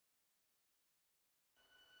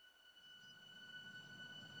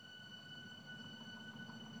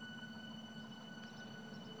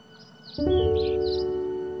My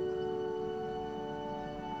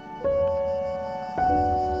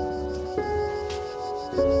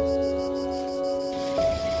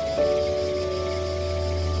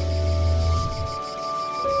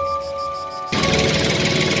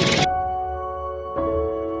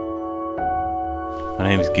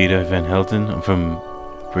name is Guido van Helten. I'm from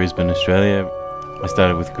Brisbane, Australia. I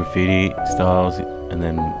started with graffiti styles and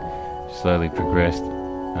then slowly progressed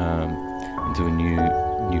into a new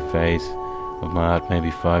phase of my art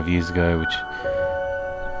maybe 5 years ago, which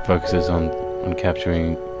focuses on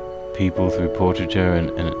capturing people through portraiture and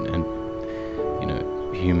you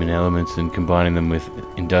know, human elements and combining them with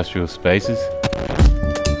industrial spaces.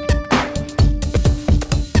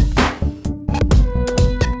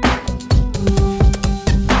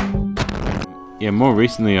 Yeah, more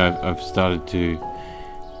recently I've started to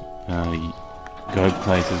go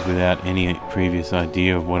places without any previous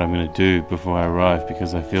idea of what I'm going to do before I arrive,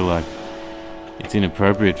 because I feel like it's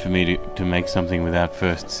inappropriate for me to make something without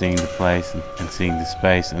first seeing the place and seeing the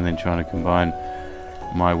space and then trying to combine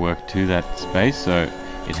my work to that space. So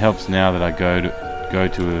it helps now that I go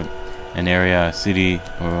to an area, a city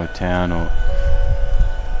or a town, or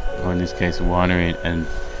in this case a winery, and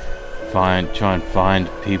try and find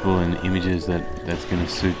people and images that's going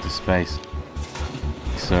to suit the space.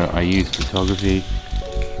 So I use photography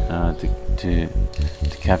to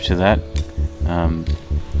capture that.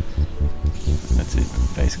 That's it,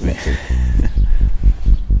 basically.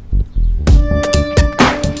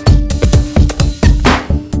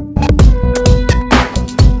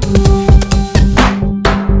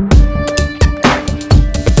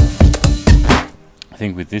 I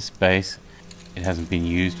think with this space, it hasn't been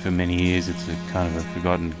used for many years. It's a kind of a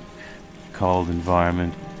forgotten, cold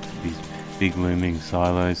environment. These big looming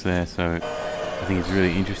silos there. So I think it's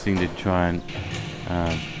really interesting to try and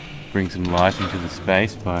bring some life into the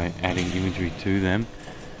space by adding imagery to them.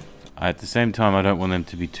 At the same time, I don't want them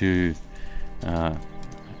to be too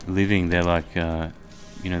living. They're like,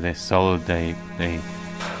 you know, they're solid.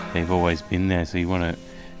 They've always been there. So you want to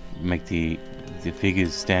make the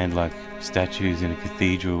figures stand like statues in a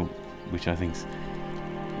cathedral, which I think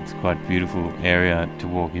it's quite a beautiful area to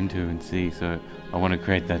walk into and see. So I want to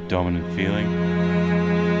create that dominant feeling.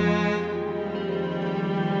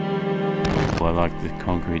 I like the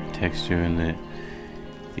concrete texture and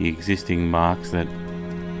the existing marks that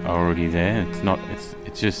are already there.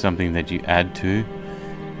 It's just something that you add to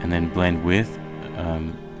and then blend with.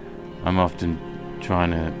 I'm often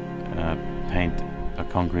trying to paint a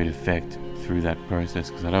concrete effect through that process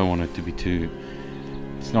because I don't want it to be too.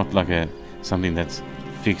 It's not like something that's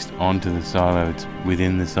fixed onto the silo. It's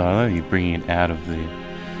within the silo. You're bringing it out of the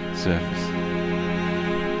surface.